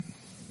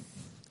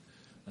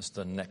That's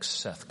the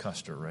next Seth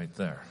Custer right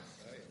there.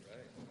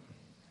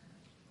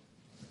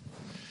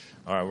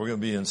 All right, we're going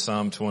to be in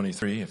Psalm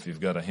 23. If you've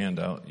got a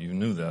handout, you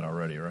knew that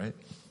already, right?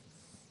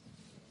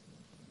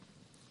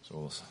 So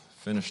we'll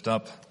finished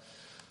up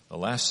the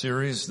last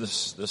series.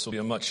 This will be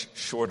a much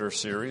shorter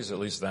series. At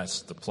least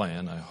that's the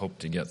plan. I hope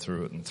to get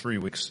through it in 3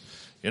 weeks.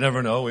 You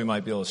never know. We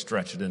might be able to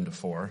stretch it into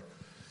 4.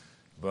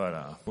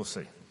 But we'll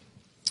see.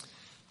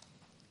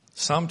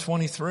 Psalm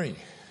 23.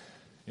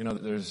 You know,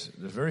 there's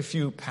very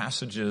few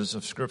passages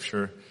of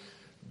Scripture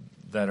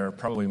that are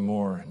probably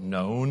more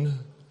known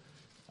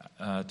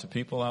to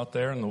people out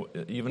there,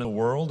 even in the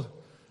world.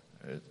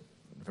 It's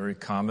very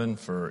common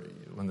for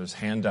when there's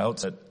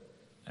handouts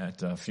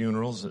at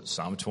funerals that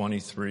Psalm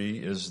 23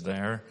 is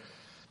there.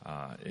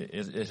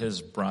 It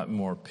has brought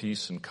more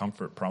peace and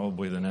comfort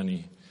probably than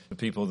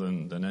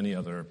any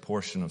other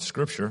portion of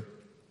Scripture.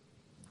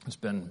 It's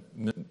been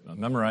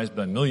memorized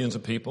by millions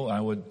of people. I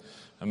would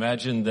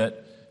imagine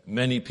that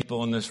many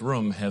people in this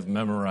room have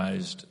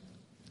memorized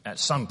at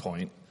some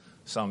point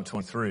Psalm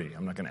 23.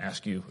 I'm not going to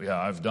ask you,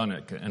 I've done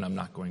it, and I'm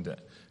not going to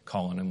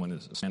call on anyone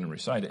to stand and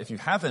recite it. If you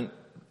haven't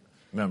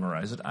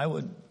memorized it, I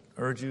would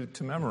urge you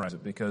to memorize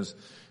it, because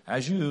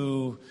as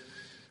you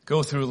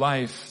go through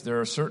life,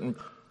 there are certain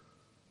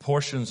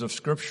portions of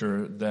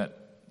Scripture that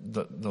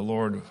the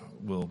Lord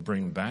will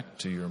bring back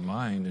to your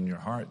mind and your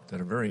heart that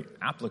are very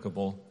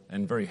applicable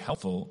and very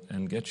helpful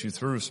and get you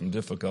through some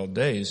difficult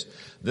days.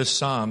 This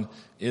psalm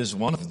is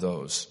one of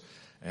those.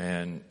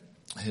 And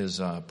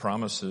his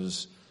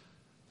promises,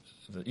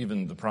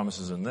 even the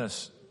promises in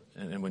this,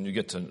 and when you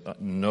get to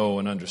know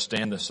and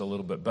understand this a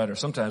little bit better,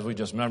 sometimes we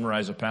just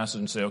memorize a passage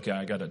and say, okay,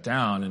 I got it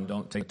down, and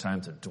don't take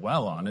time to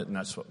dwell on it. And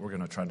that's what we're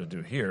going to try to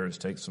do here, is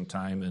take some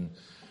time and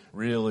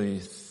really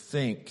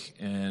think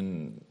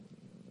and,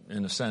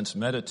 in a sense,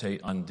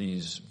 meditate on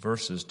these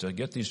verses to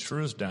get these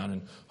truths down.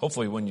 And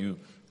hopefully when you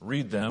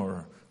read them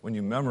or when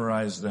you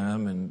memorize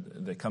them and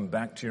they come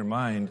back to your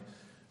mind,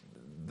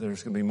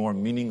 there's going to be more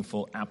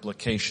meaningful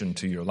application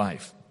to your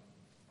life.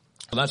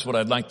 So that's what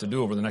I'd like to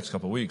do over the next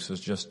couple of weeks,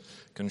 is just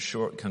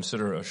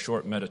consider a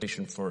short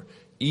meditation for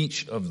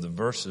each of the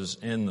verses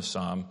in the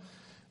psalm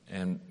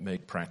and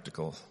make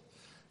practical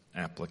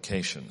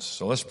applications.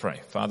 So let's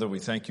pray. Father, we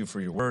thank you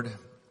for your word,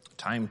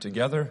 time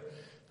together,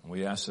 and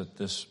we ask that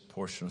this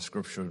portion of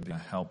Scripture would be a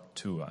help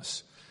to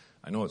us.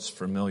 I know it's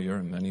familiar,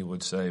 and many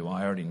would say, well,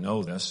 I already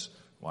know this.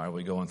 Why are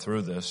we going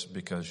through this?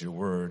 Because your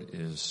word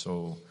is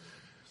so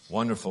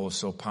wonderful,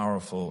 so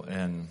powerful,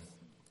 and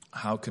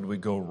how could we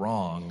go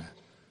wrong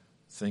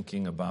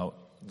thinking about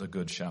the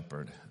Good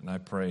Shepherd? And I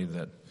pray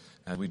that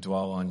as we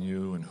dwell on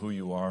you and who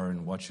you are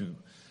and what you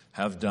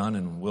have done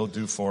and will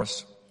do for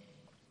us,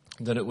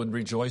 that it would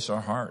rejoice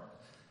our heart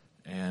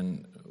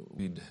and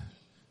we'd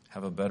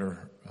have a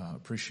better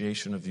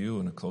appreciation of you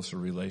and a closer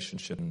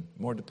relationship and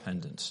more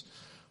dependence.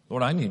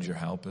 Lord, I need your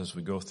help as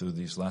we go through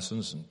these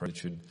lessons, and pray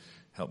that you'd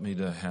help me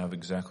to have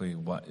exactly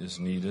what is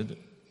needed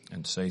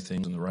and say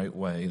things in the right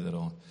way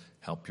that'll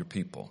help your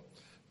people.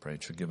 Pray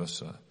that you'd give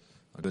us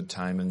a good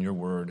time in your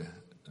word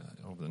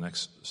over the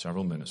next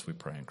several minutes, we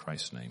pray in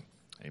Christ's name.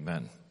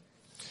 Amen.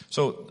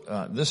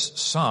 So this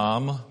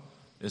psalm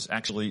is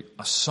actually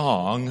a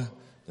song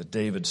that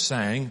David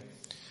sang.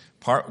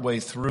 Partway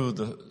through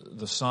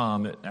the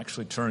psalm, it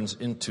actually turns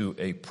into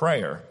a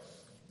prayer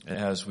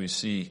as we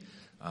see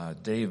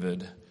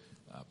David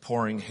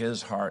pouring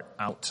his heart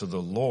out to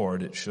the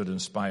Lord. It should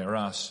inspire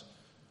us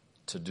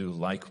to do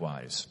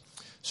likewise.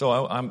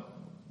 So I'm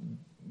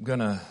going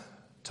to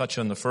touch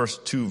on the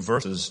first 2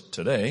 verses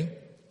today.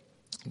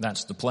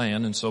 That's the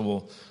plan. And so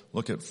we'll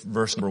look at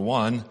verse number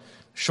 1,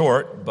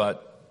 short,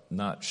 but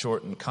not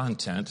short in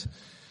content.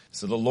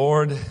 So the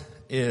Lord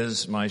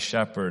is my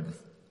shepherd.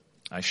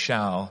 I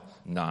shall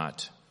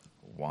not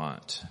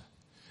want.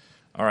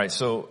 All right,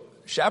 so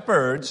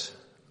shepherds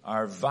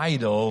are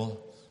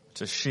vital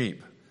to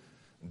sheep.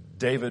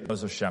 David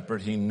was a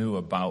shepherd. He knew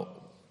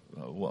about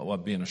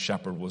what being a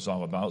shepherd was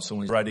all about. So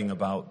when he's writing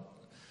about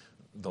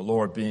the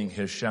Lord being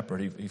his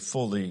shepherd, he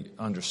fully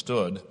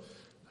understood.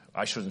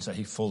 I shouldn't say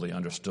he fully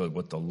understood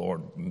what the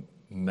Lord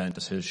meant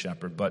as his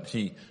shepherd, but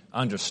he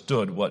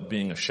understood what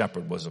being a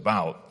shepherd was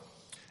about.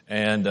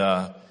 And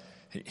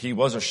he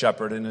was a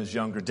shepherd in his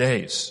younger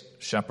days.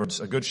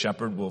 A good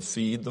shepherd will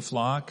feed the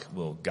flock,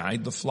 will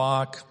guide the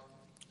flock,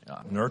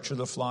 nurture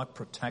the flock,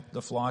 protect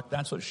the flock.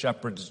 That's what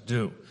shepherds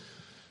do.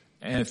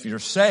 And if you're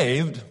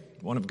saved,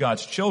 one of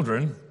God's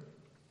children,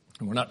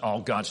 and we're not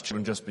all God's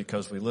children just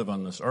because we live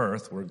on this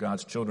earth. We're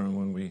God's children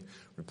when we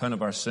repent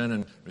of our sin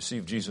and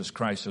receive Jesus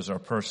Christ as our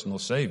personal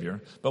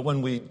Savior. But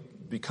when we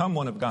become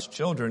one of God's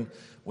children,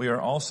 we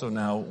are also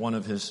now one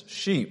of His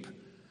sheep.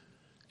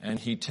 And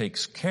He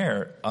takes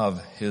care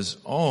of His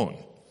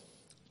own.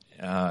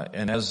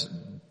 And as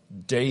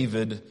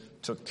David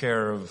took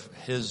care of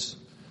his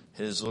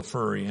little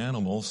furry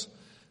animals,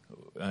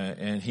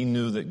 and he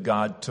knew that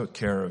God took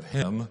care of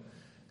him,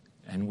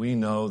 and we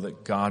know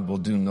that God will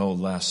do no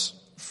less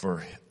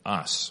for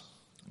us.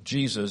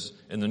 Jesus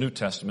in the New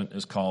Testament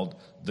is called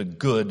the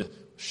Good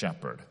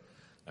Shepherd.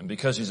 And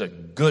because He's a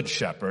good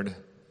shepherd,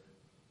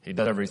 He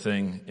does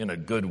everything in a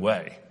good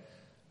way.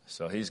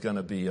 So he's going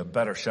to be a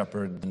better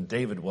shepherd than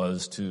David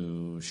was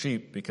to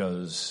sheep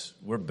because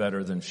we're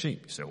better than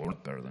sheep. You say, well, we're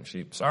not better than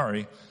sheep.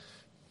 Sorry.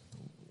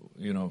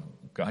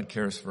 God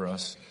cares for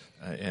us,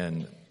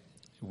 and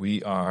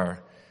we are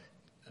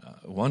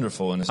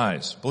wonderful in his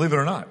eyes. Believe it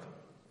or not,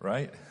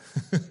 right?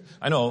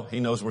 I know he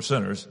knows we're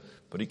sinners,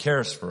 but he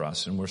cares for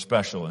us, and we're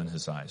special in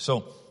his eyes.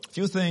 So a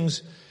few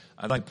things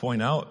I'd like to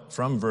point out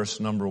from verse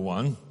number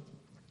 1,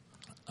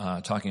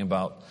 talking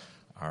about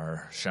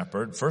our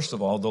shepherd. First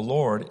of all, the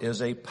Lord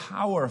is a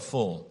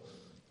powerful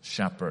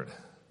shepherd.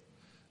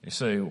 You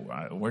say,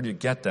 where do you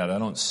get that? I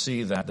don't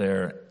see that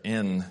there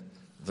in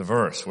the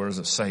verse. Where does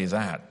it say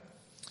that?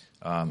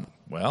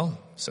 Well,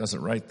 it says it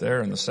right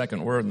there in the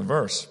second word in the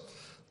verse.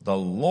 The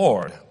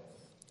Lord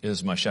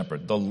is my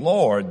shepherd. The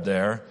Lord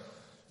there,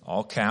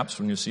 all caps,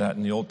 when you see that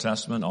in the Old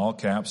Testament, all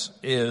caps,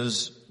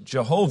 is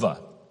Jehovah,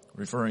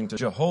 referring to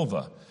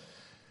Jehovah.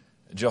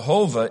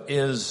 Jehovah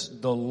is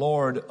the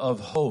Lord of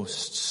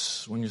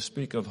hosts. When you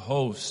speak of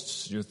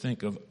hosts, you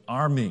think of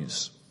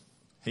armies.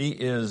 He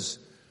is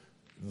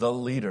the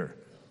leader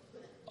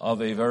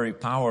of a very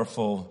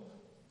powerful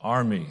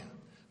army.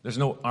 There's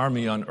no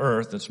army on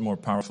earth that's more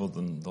powerful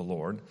than the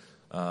Lord.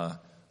 The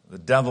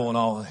devil and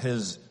all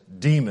his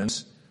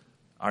demons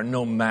are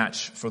no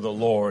match for the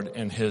Lord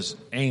and his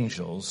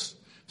angels.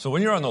 So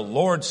when you're on the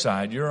Lord's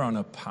side, you're on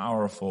a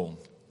powerful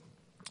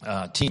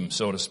team,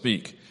 so to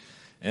speak.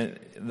 And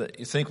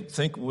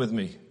think with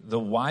me, the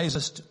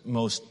wisest,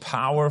 most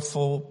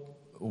powerful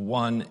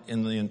one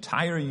in the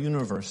entire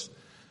universe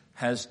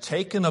has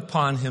taken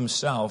upon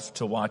himself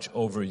to watch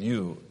over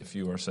you if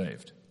you are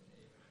saved.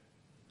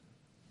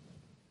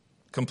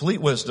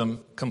 Complete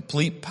wisdom,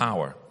 complete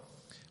power.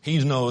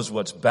 He knows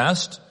what's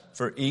best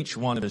for each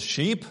one of his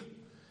sheep,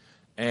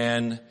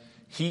 and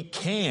he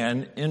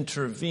can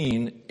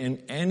intervene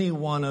in any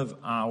one of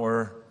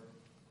our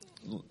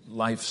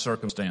life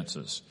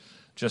circumstances.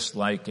 Just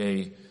like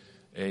a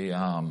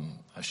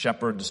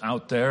shepherd's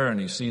out there and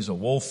he sees a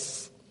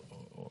wolf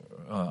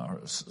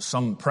or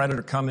some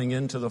predator coming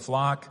into the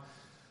flock,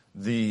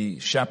 the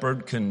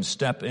shepherd can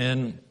step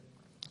in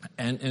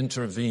and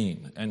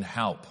intervene and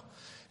help.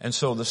 And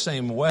so the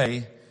same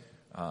way,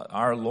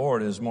 our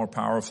Lord is more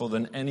powerful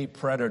than any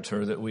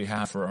predator that we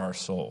have for our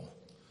soul.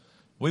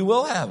 We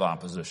will have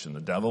opposition. The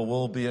devil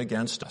will be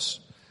against us,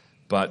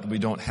 but we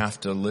don't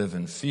have to live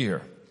in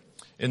fear.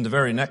 In the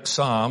very next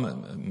psalm,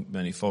 and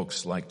many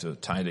folks like to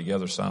tie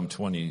together Psalm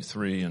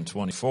 23 and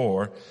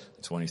 24.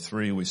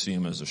 23, we see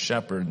him as a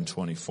shepherd. In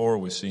 24,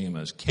 we see him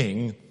as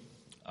king.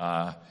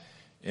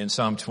 In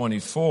Psalm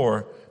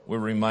 24, we're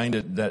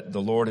reminded that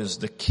the Lord is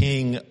the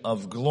King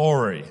of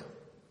glory.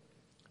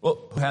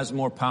 Well, who has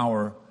more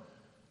power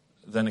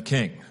than a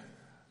king?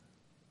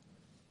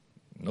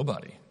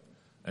 Nobody.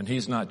 And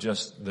he's not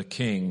just the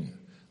king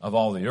of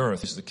all the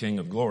earth. He's the King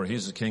of glory.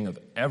 He's the King of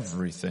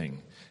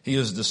everything. He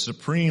is the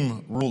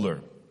supreme ruler,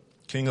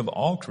 King of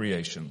all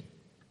creation.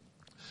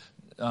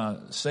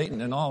 Satan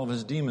and all of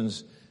his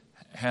demons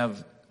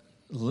have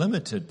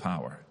limited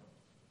power.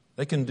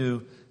 They can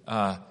do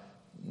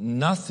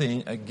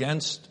nothing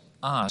against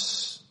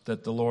us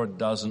that the Lord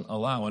doesn't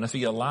allow. And if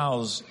he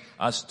allows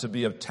us to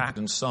be attacked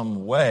in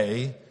some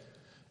way,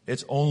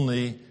 it's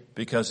only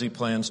because he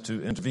plans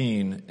to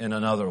intervene in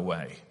another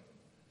way.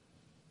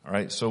 All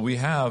right, so we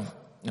have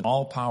an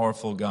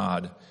all-powerful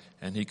God,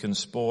 and he can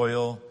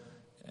spoil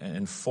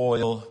and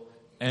foil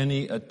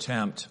any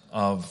attempt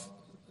of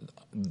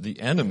the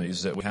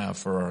enemies that we have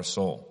for our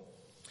soul.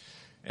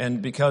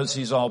 And because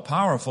he's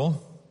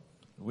all-powerful,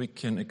 we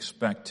can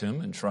expect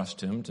him and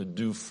trust him to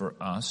do for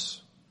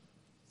us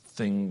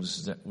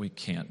things that we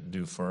can't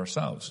do for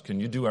ourselves. Can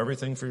you do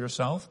everything for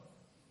yourself?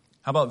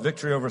 How about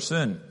victory over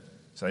sin?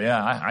 Say,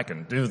 yeah, I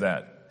can do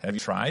that. Have you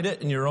tried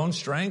it in your own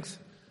strength?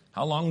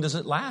 How long does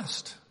it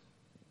last?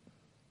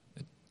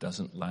 It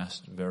doesn't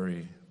last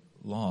very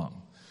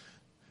long.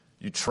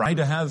 You try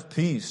to have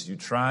peace. You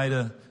try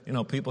to,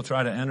 people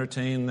try to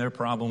entertain their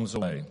problems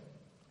away.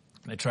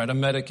 They try to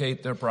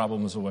medicate their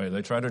problems away.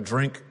 They try to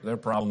drink their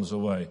problems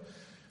away.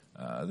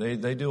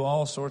 They do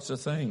all sorts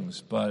of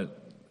things, but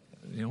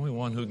the only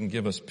one who can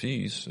give us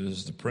peace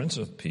is the Prince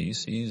of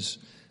Peace. He's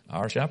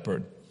our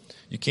shepherd.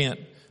 You can't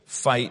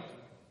fight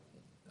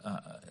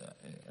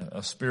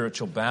a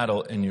spiritual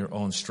battle in your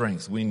own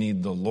strength. We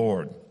need the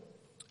Lord.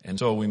 And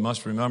so we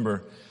must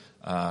remember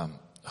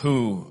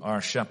who our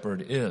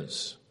shepherd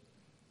is.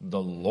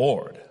 The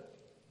Lord,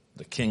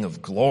 the King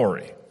of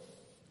glory.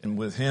 And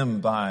with him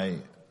by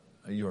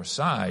your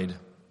side,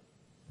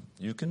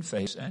 you can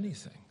face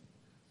anything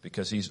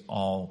because he's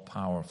all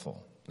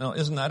powerful. Now,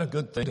 isn't that a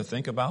good thing to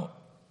think about?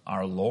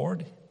 Our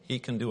Lord, he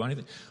can do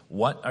anything.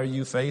 What are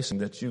you facing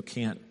that you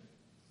can't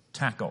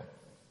tackle?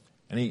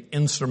 Any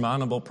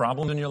insurmountable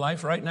problem in your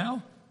life right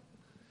now?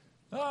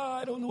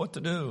 I don't know what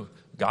to do.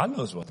 God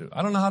knows what to do.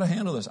 I don't know how to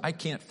handle this. I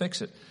can't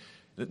fix it.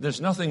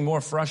 There's nothing more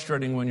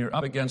frustrating when you're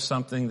up against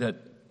something that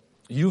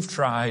you've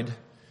tried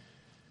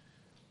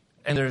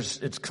and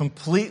it's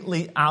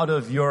completely out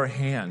of your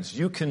hands.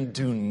 You can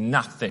do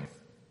nothing.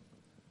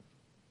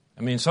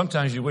 I mean,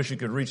 sometimes you wish you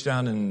could reach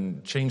down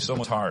and change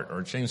someone's heart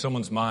or change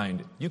someone's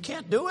mind. You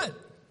can't do it.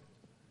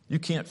 You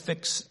can't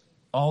fix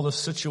all the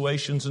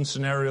situations and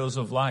scenarios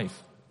of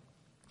life.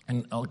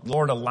 And the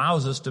Lord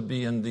allows us to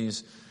be in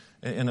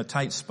a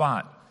tight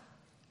spot.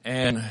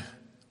 And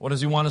what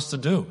does he want us to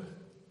do?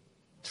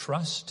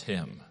 Trust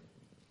him.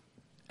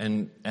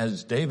 And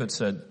as David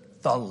said,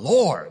 the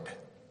Lord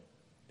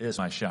is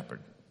my shepherd.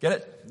 Get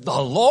it? The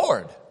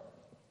Lord.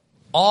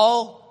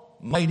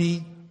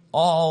 Almighty,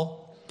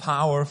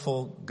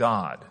 all-powerful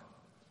God.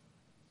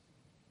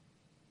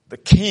 The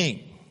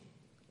King.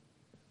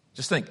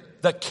 Just think,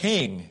 the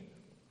King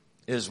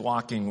is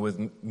walking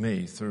with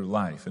me through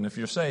life. And if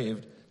you're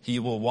saved, he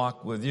will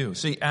walk with you.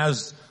 See,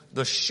 as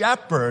the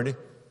shepherd,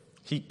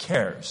 he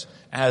cares.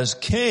 As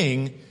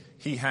king,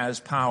 he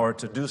has power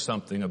to do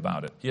something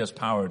about it. He has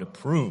power to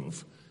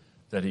prove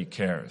that he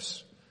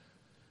cares.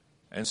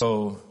 And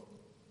so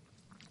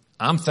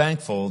I'm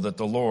thankful that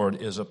the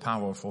Lord is a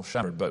powerful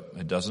shepherd, but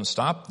it doesn't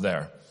stop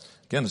there.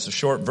 Again, it's a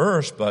short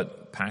verse,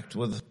 but packed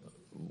with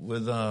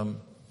a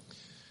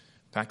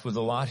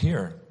lot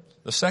here.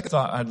 The second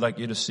thought I'd like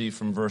you to see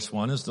from verse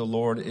 1 is the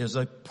Lord is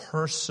a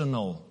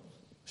personal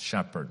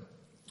shepherd.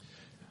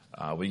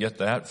 We get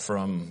that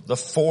from the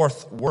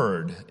fourth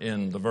word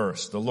in the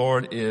verse. The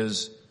Lord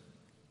is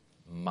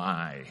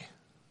my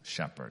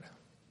shepherd.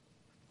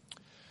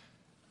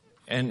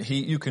 And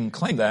you can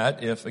claim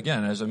that if,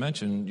 again, as I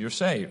mentioned, you're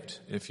saved.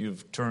 If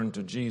you've turned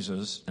to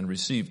Jesus and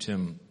received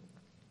him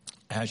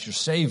as your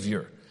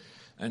Savior.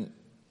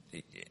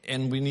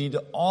 And we need to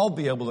all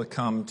be able to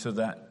come to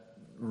that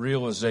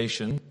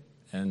realization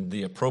and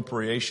the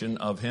appropriation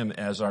of him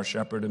as our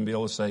shepherd and be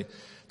able to say,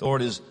 the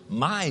Lord is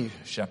my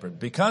shepherd.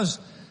 Because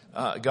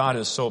God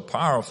is so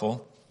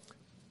powerful,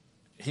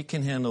 he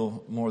can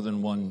handle more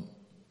than one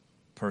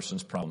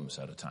person's problems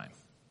at a time.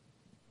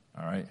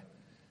 All right?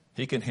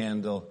 He can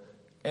handle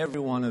every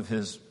one of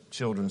his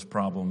children's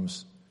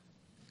problems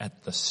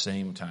at the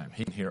same time.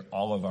 He can hear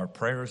all of our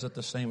prayers at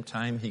the same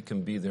time. He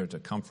can be there to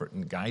comfort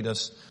and guide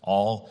us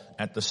all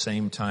at the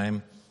same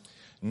time.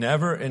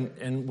 Never,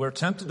 and we're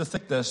tempted to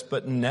think this,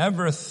 but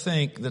never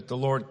think that the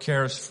Lord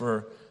cares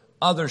for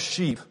other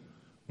sheep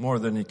more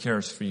than he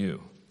cares for you.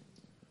 You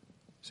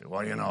say,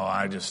 well,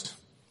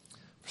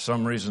 for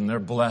some reason they're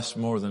blessed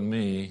more than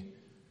me.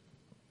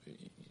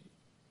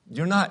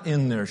 You're not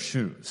in their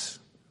shoes.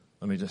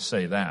 Let me just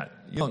say that.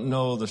 You don't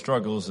know the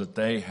struggles that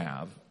they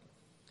have.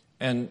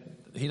 And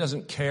he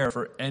doesn't care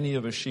for any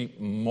of his sheep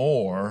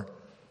more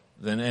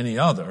than any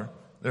other.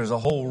 There's a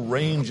whole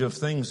range of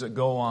things that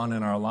go on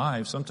in our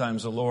lives.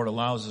 Sometimes the Lord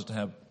allows us to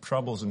have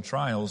troubles and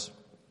trials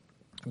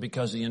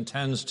because he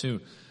intends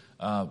to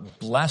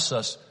bless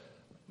us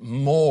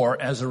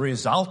more as a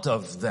result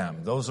of them.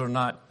 Those are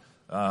not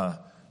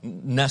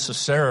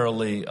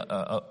necessarily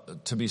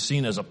to be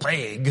seen as a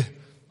plague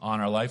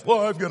on our life. Well,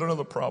 I've got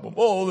another problem.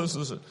 Oh, this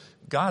is it.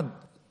 God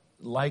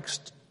likes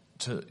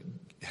to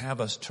have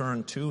us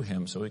turn to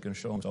him so he can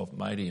show himself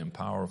mighty and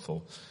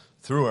powerful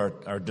through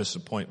our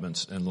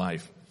disappointments in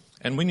life.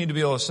 And we need to be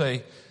able to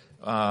say,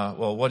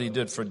 what he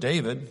did for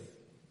David,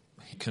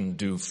 he can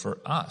do for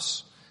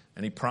us.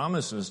 And he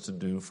promises to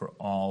do for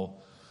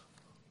all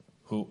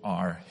who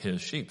are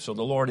his sheep. So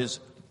the Lord is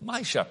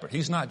my shepherd.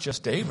 He's not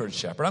just David's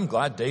shepherd. I'm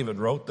glad David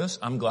wrote this.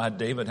 I'm glad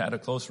David had a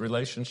close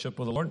relationship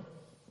with the Lord.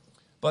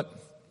 But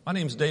my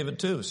name's David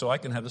too, so I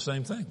can have the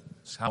same thing.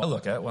 That's how I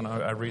look at it when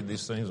I read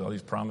these things, all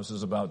these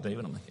promises about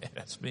David. I'm like, yeah,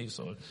 that's me,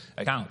 so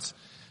it counts.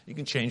 You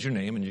can change your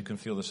name and you can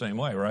feel the same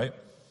way, right?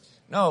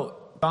 No,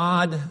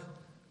 God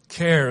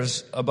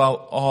cares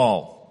about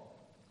all.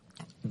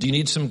 Do you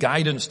need some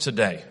guidance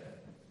today?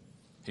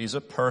 He's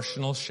a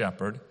personal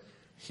shepherd.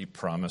 He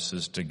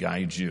promises to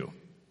guide you.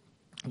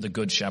 The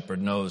good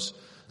shepherd knows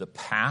the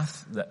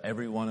path that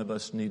every one of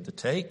us need to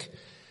take,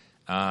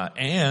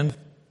 and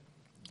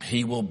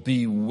he will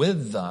be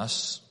with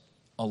us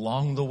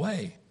along the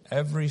way,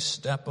 every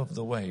step of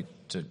the way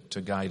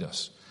to guide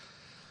us.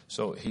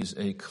 So he's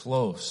a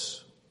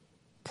close,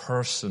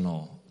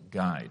 personal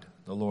guide.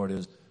 The Lord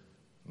is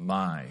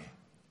my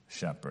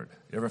shepherd.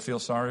 You ever feel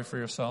sorry for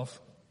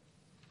yourself?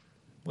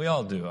 We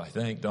all do, I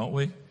think, don't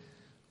we?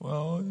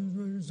 Well,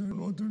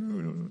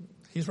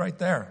 he's right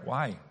there.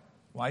 Why?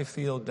 Why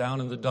feel down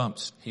in the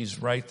dumps?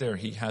 He's right there.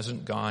 He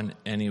hasn't gone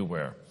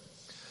anywhere.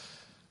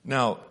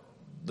 Now,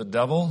 the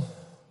devil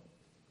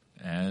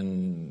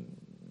and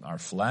our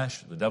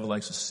flesh, the devil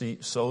likes to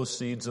sow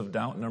seeds of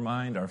doubt in our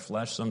mind. Our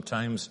flesh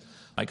sometimes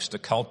likes to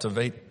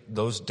cultivate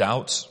those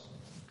doubts.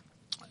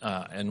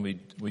 And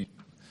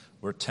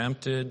we're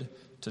tempted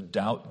to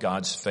doubt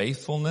God's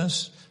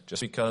faithfulness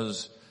just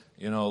because,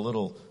 a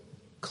little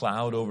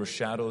cloud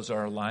overshadows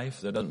our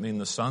life. That doesn't mean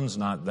the sun's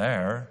not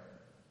there.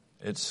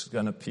 It's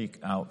going to peek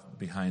out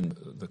behind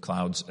the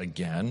clouds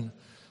again.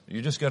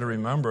 You just got to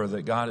remember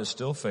that God is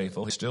still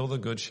faithful. He's still the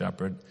good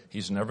shepherd.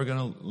 He's never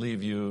going to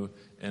leave you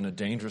in a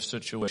dangerous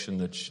situation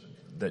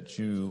that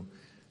you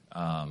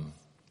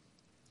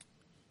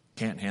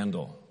can't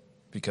handle,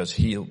 because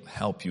he'll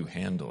help you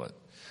handle it.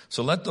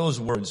 So let those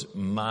words,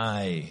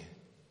 my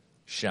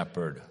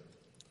shepherd,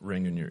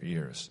 ring in your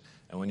ears.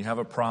 And when you have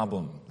a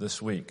problem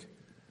this week,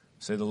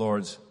 say the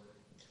Lord's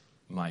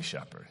my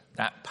shepherd.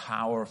 That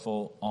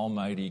powerful,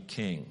 almighty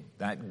King,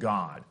 that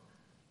God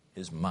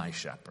is my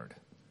shepherd.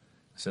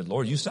 I said,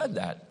 Lord, you said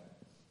that.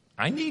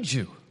 I need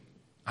you.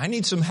 I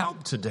need some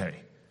help today.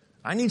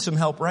 I need some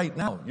help right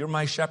now. You're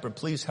my shepherd.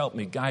 Please help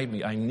me, guide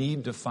me. I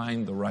need to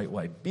find the right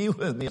way. Be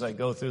with me as I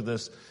go through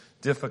this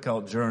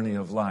difficult journey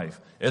of life.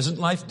 Isn't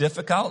life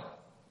difficult?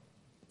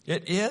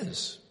 It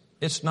is.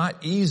 It's not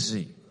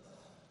easy,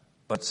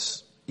 but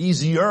it's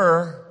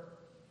easier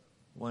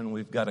when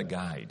we've got a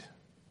guide.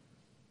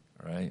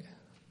 All right?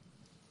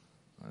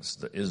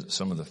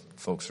 Some of the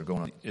folks are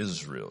going on the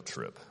Israel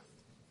trip.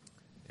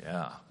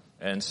 Yeah.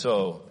 And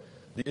so,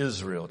 the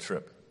Israel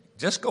trip.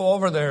 Just go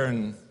over there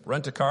and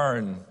rent a car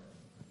and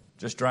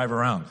just drive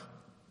around.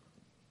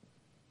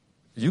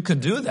 You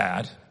could do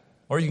that,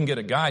 or you can get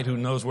a guide who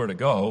knows where to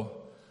go,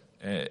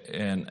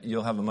 and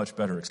you'll have a much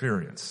better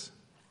experience.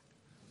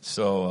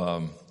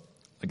 So,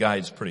 the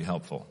guide's pretty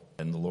helpful,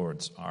 and the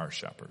Lord's our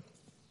shepherd.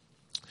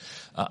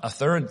 A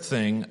third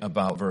thing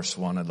about verse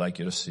 1 I'd like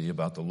you to see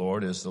about the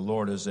Lord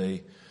is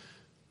a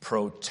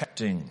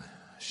protecting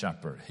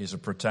shepherd. He's a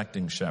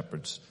protecting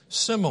shepherd,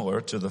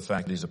 similar to the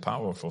fact that he's a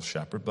powerful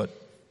shepherd, but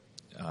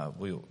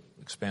we'll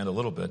expand a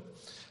little bit.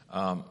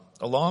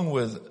 Along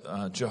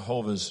with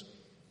Jehovah's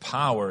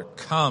power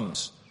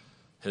comes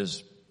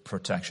his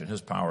protection.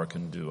 His power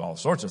can do all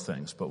sorts of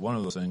things, but one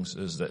of those things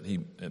is that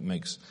it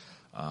makes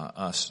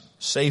us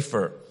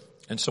safer.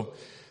 And so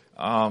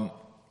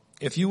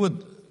if you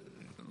would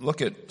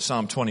look at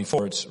Psalm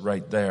 24, it's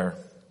right there.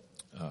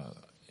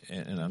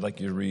 And I'd like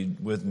you to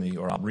read with me,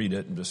 or I'll read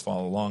it and just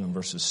follow along in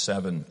verses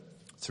 7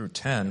 through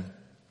 10.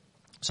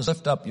 It says,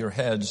 lift up your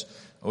heads,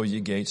 O ye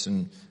gates,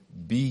 and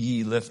be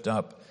ye lift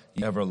up,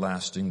 ye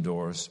everlasting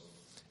doors,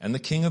 and the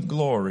King of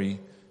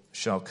glory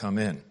shall come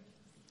in.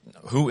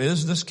 Who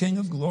is this King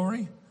of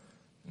glory?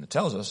 And it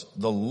tells us,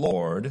 the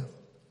Lord,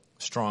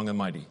 strong and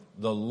mighty.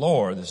 The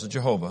Lord, this is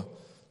Jehovah,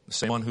 the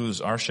same one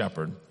who's our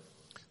shepherd.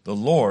 The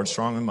Lord,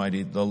 strong and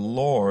mighty, the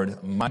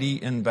Lord, mighty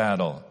in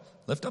battle.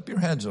 Lift up your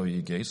heads, O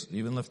ye gates,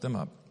 even lift them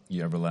up,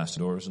 ye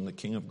everlasting doors, and the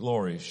King of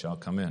glory shall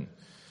come in.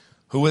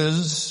 Who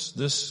is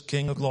this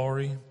King of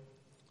glory?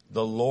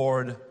 The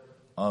Lord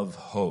of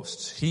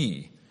hosts.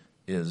 He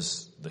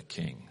is the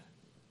King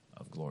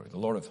of glory, the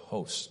Lord of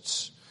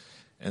hosts.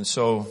 And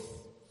so,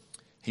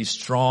 he's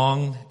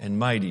strong and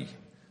mighty.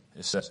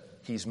 It says,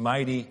 he's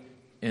mighty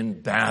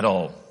in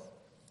battle.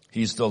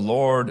 He's the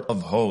Lord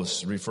of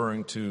hosts,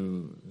 referring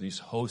to these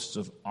hosts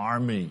of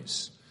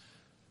armies.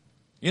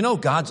 You know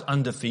God's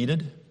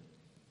undefeated.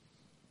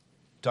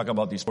 Talk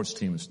about these sports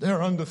teams.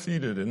 They're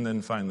undefeated, and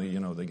then finally,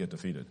 they get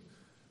defeated.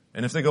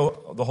 And if they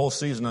go the whole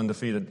season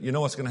undefeated, you know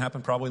what's going to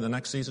happen probably the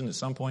next season at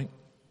some point?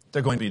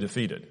 They're going to be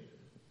defeated.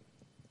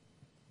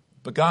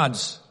 But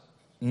God's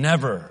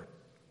never,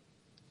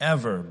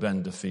 ever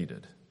been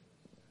defeated.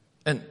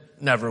 And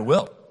never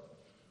will,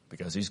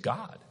 because he's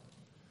God.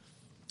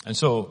 And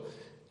so,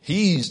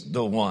 he's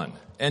the one.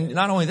 And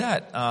not only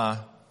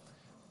that,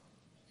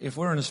 if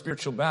we're in a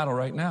spiritual battle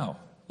right now,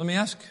 let me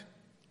ask,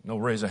 no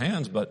raise of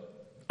hands,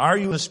 but are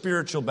you in a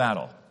spiritual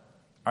battle?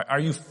 Are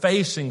you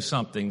facing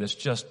something that's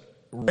just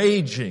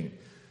raging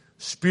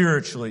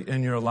spiritually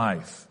in your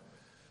life?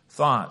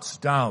 Thoughts,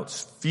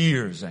 doubts,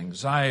 fears,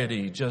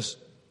 anxiety, just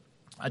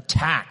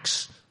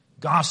attacks,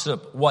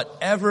 gossip,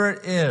 whatever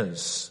it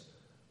is.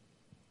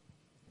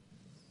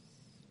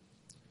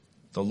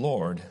 The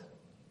Lord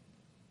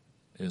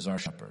is our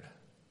shepherd.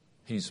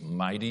 He's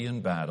mighty in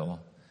battle,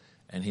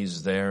 and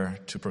he's there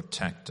to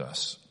protect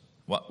us.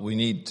 What we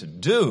need to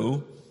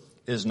do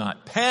is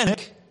not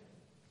panic,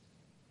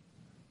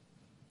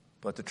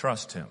 but to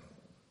trust him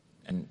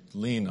and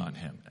lean on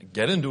him.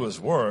 Get into his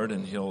word,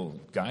 and he'll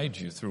guide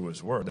you through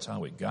his word. That's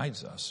how he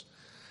guides us.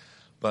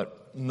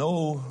 But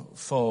no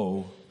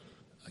foe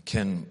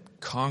can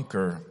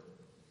conquer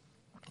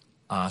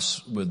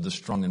us with the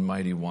strong and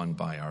mighty one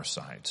by our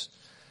sides.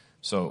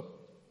 So,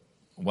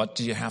 what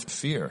do you have to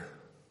fear?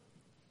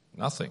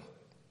 Nothing,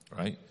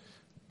 right?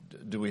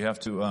 Do we have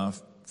to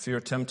fear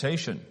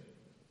temptation?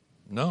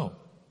 No.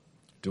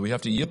 Do we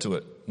have to yield to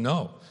it?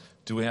 No.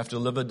 Do we have to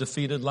live a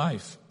defeated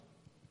life?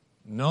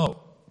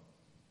 No.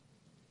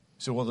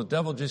 So, well, the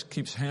devil just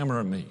keeps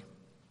hammering me.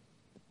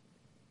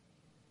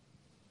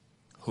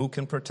 Who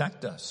can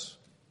protect us?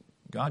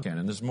 God can.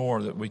 And there's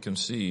more that we can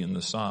see in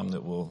the psalm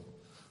that we'll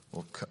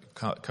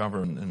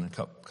cover in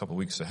a couple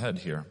weeks ahead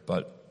here.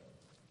 But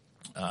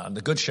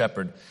the good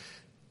shepherd,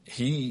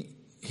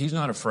 he's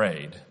not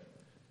afraid.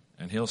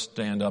 And he'll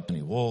stand up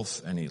any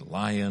wolf, any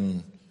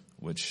lion,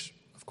 which,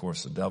 of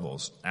course, the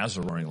devil's as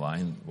a roaring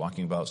lion,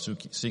 walking about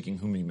seeking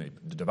whom he may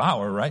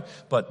devour, right?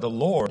 But the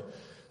Lord,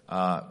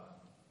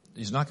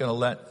 he's not going to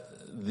let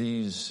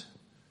these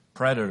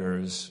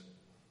predators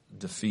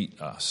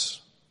defeat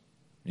us.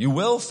 You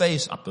will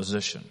face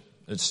opposition,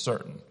 it's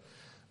certain,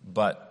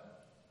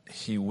 but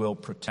he will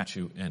protect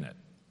you in it.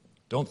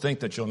 Don't think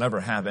that you'll never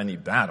have any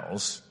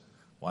battles.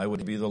 Why would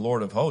he be the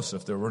Lord of hosts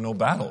if there were no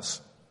battles?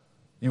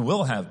 You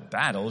will have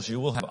battles, you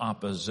will have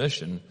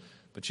opposition,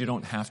 But you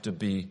don't have to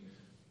be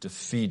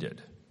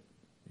defeated.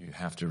 You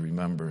have to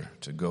remember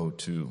to go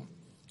to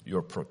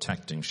your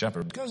protecting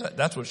shepherd, because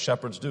that's what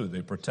shepherds do.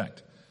 They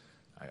protect.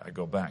 I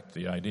go back to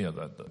the idea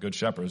that the good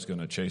shepherd is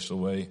going to chase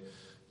away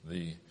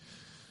the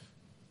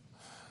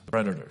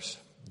predators.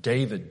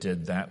 David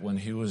did that when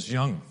he was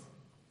young.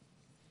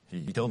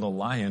 He killed a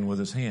lion with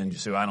his hand. You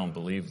say, I don't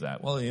believe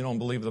that. Well, you don't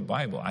believe the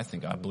Bible. I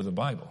think I believe the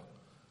Bible.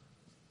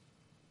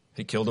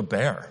 He killed a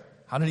bear.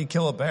 How did he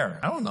kill a bear?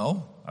 I don't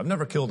know. I've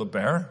never killed a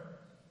bear.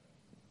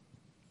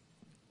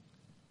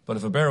 But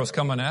if a bear was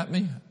coming at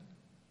me,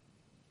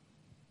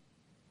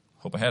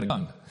 hope I had a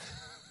gun.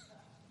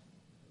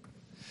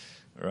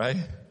 Right?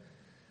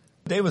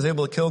 David was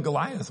able to kill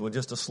Goliath with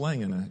just a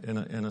sling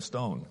and a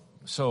stone.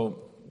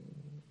 So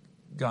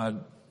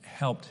God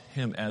helped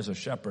him as a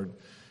shepherd.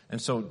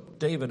 And so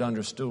David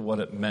understood what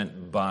it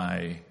meant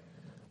by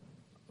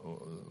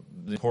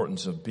the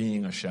importance of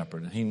being a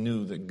shepherd. And he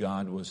knew that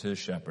God was his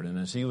shepherd. And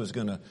as he was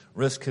going to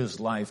risk his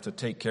life to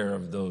take care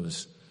of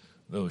those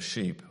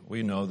sheep,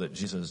 we know that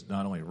Jesus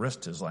not only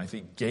risked his life,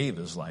 he gave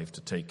his life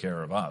to take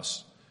care of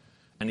us.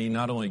 And he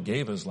not only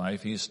gave his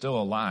life, he's still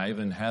alive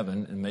in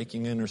heaven and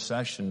making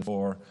intercession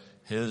for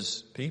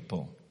his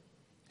people.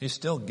 He's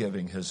still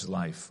giving his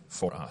life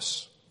for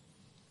us.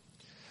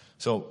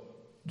 So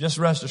just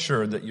rest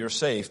assured that you're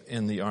safe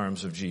in the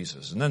arms of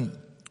Jesus. And then,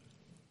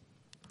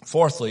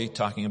 fourthly,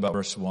 talking about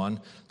verse 1,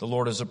 the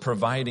Lord is a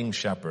providing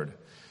shepherd.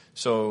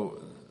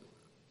 So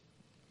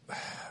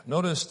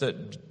notice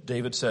that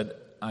David said,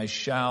 I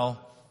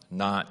shall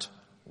not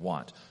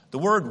want. The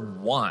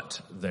word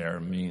want there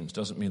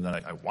doesn't mean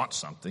that I want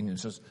something.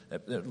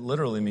 It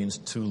literally means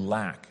to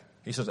lack.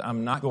 He says,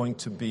 I'm not going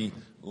to be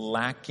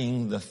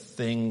lacking the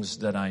things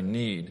that I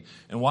need.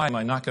 And why am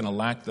I not going to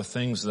lack the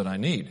things that I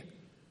need?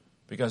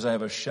 Because I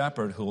have a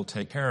shepherd who will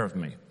take care of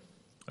me.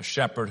 A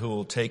shepherd who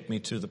will take me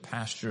to the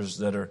pastures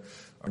that are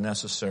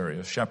necessary.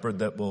 A shepherd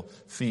that will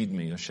feed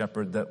me. A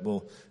shepherd that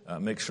will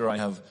make sure I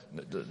have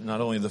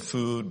not only the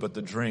food but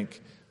the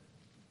drink.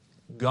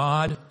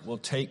 God will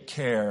take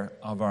care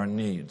of our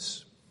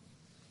needs.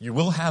 You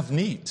will have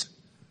needs.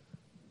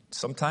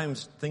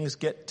 Sometimes things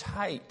get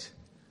tight.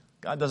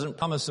 God doesn't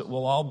promise that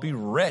we'll all be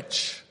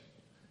rich.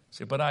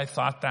 Say, but I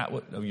thought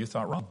you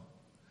thought wrong.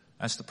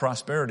 That's the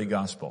prosperity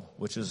gospel,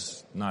 which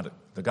is not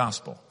the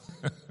gospel.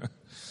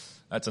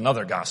 That's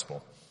another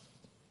gospel.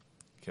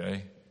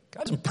 Okay?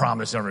 God doesn't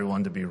promise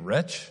everyone to be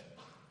rich.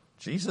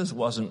 Jesus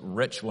wasn't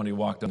rich when he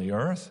walked on the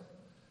earth.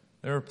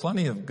 There are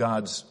plenty of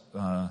God's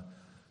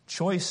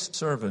choice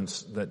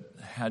servants that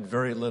had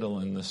very little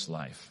in this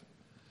life.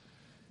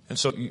 And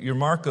so your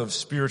mark of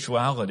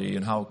spirituality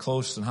and how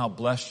close and how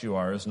blessed you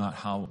are is not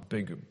how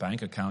big a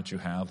bank account you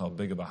have, how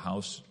big of a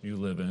house you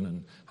live in,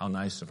 and how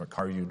nice of a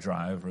car you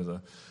drive, or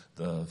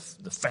the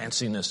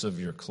fanciness of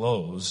your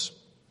clothes.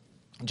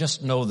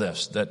 Just know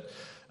this, that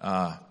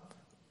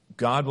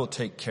God will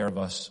take care of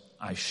us.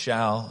 I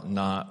shall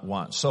not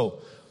want.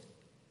 So,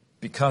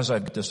 because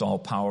I've got this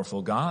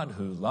all-powerful God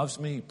who loves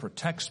me,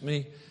 protects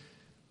me,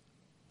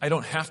 I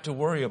don't have to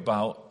worry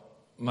about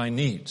my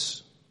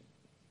needs.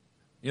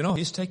 You know,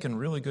 he's taken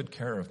really good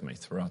care of me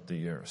throughout the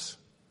years.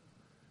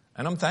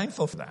 And I'm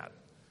thankful for that.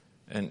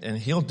 And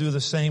he'll do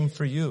the same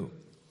for you.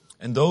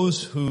 And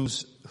those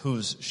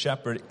whose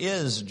shepherd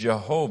is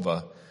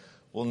Jehovah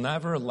will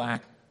never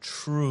lack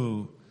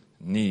true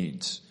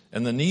needs.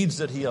 And the needs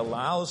that he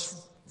allows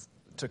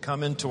to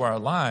come into our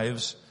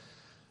lives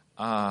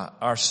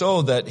are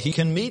so that he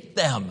can meet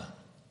them.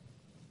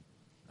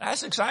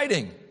 That's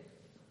exciting.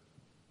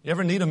 You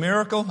ever need a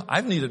miracle?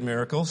 I've needed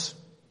miracles.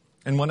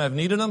 And when I've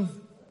needed them,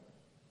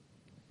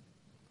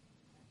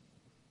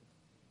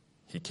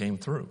 he came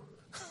through.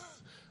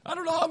 I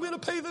don't know how I'm going to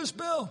pay this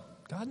bill.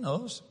 God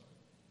knows.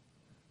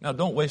 Now,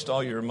 don't waste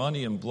all your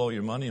money and blow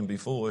your money and be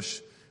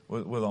foolish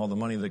with all the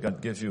money that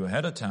God gives you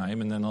ahead of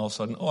time. And then all of a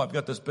sudden, I've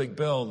got this big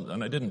bill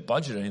and I didn't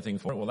budget anything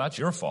for it. Well, that's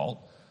your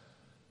fault.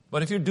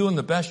 But if you're doing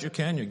the best you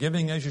can, you're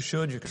giving as you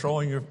should, you're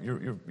controlling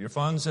your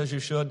funds as you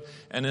should,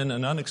 and then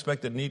an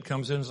unexpected need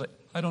comes in, it's like,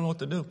 I don't know what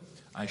to do.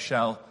 I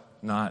shall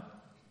not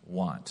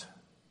want.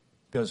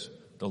 Because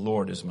the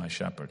Lord is my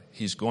shepherd.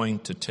 He's going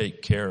to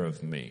take care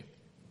of me.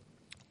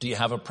 Do you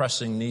have a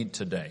pressing need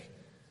today?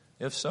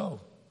 If so,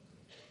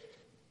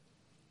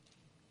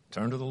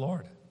 turn to the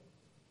Lord.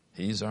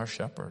 He's our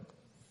shepherd.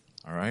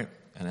 All right?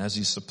 And as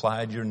he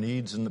supplied your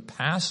needs in the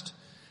past,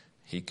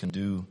 he can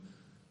do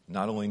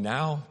not only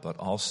now, but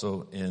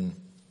also in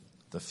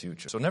the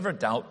future. So never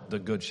doubt the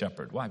good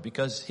shepherd. Why?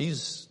 Because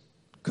he's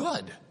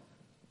good.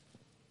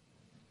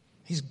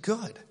 He's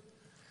good.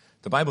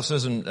 The Bible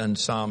says in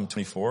Psalm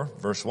 24,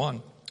 verse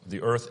 1,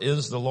 the earth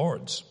is the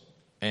Lord's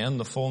and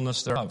the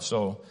fullness thereof.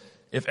 So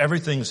if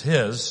everything's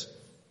his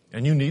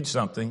and you need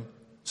something,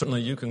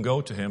 certainly you can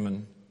go to him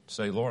and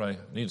say, Lord, I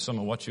need some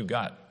of what you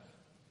got.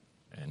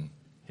 And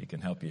he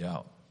can help you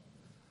out.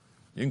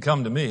 You can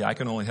come to me. I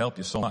can only help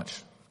you so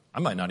much. I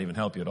might not even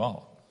help you at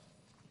all.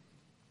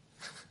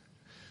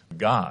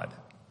 God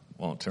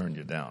won't turn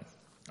you down.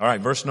 All right,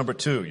 verse number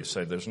 2. You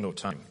say there's no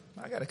time.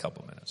 I got a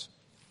couple minutes.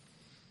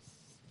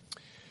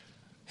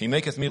 He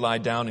maketh me lie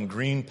down in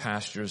green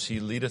pastures. He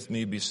leadeth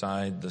me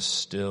beside the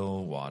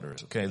still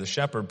waters. Okay, the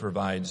shepherd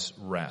provides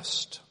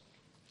rest.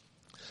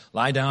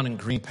 Lie down in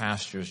green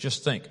pastures.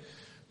 Just think,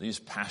 these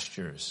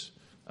pastures,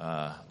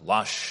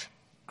 lush,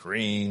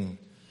 green,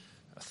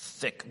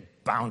 thick,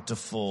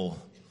 bountiful,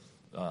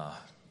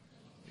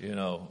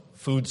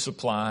 food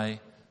supply.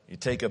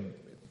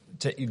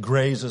 You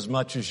graze as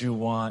much as you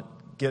want,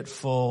 get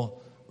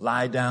full,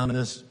 lie down in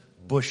this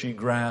bushy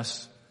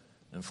grass,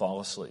 and fall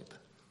asleep.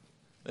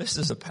 This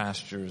is the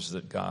pastures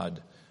that God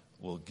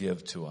will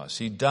give to us.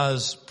 He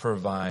does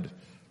provide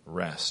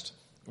rest.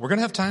 We're going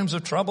to have times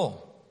of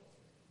trouble,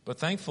 but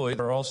thankfully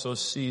there are also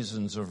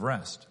seasons of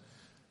rest.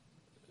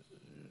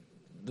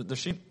 The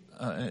sheep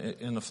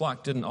in the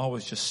flock didn't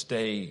always just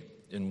stay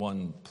in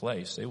one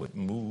place. They would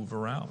move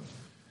around.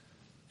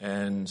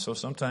 And so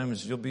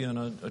sometimes you'll be in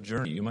a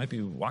journey. You might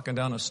be walking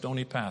down a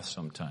stony path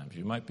sometimes.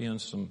 You might be in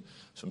some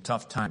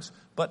tough times.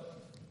 But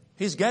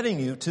He's getting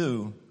you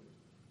to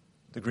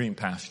the green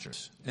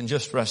pastures. And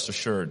just rest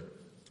assured,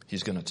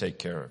 He's going to take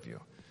care of you.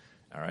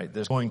 All right?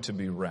 There's going to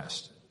be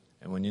rest.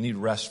 And when you need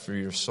rest for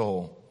your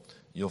soul,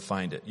 you'll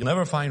find it. You'll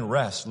never find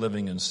rest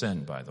living in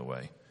sin, by the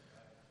way.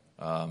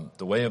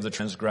 The way of the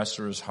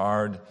transgressor is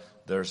hard.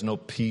 There's no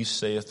peace,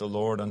 saith the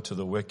Lord, unto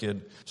the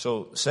wicked.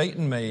 So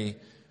Satan may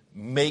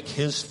make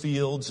his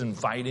fields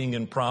inviting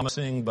and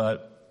promising,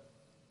 but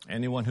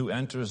anyone who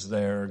enters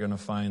there are going to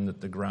find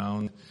that the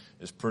ground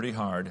is pretty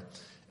hard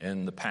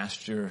and the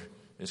pasture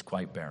is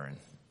quite barren.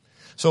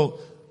 So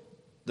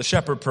the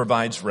shepherd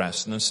provides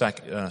rest. And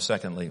then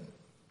secondly,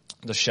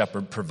 the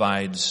shepherd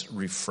provides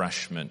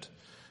refreshment.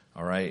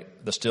 All right,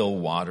 the still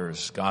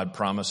waters. God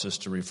promises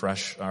to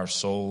refresh our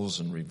souls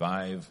and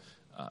revive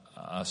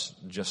us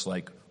just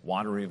like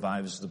water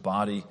revives the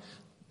body.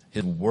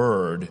 His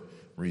word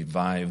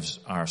revives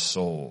our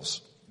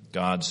souls.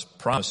 God's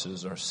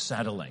promises are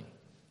settling.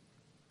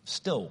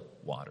 Still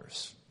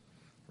waters,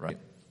 right?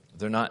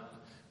 They're not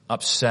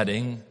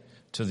upsetting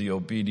to the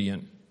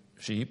obedient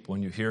sheep.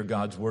 When you hear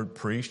God's word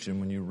preached and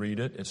when you read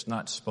it, it's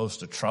not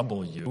supposed to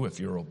trouble you if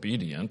you're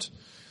obedient.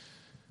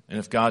 And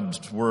if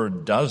God's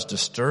word does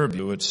disturb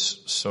you,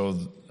 it's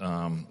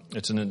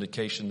an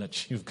indication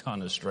that you've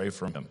gone astray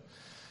from Him.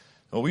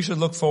 Well, we should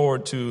look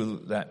forward to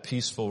that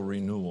peaceful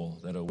renewal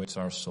that awaits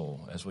our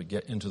soul as we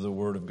get into the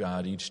Word of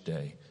God each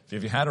day.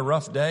 If you had a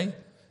rough day,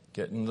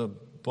 get in the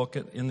book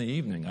in the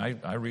evening.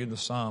 I read the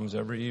Psalms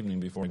every evening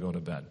before I go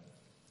to bed.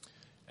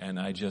 And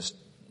I just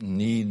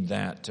need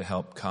that to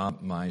help calm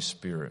my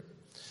spirit.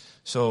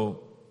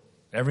 So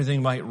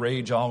everything might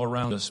rage all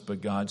around us,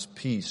 but God's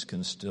peace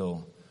can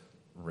still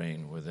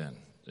reign within.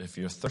 If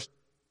you're thirsty,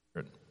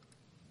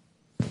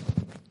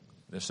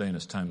 they're saying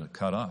it's time to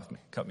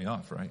cut me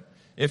off, right?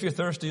 If you're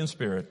thirsty in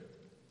spirit,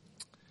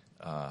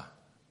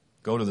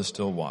 go to the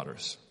still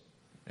waters,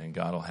 and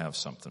God will have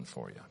something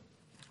for you.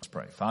 Let's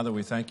pray. Father,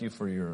 we thank you for your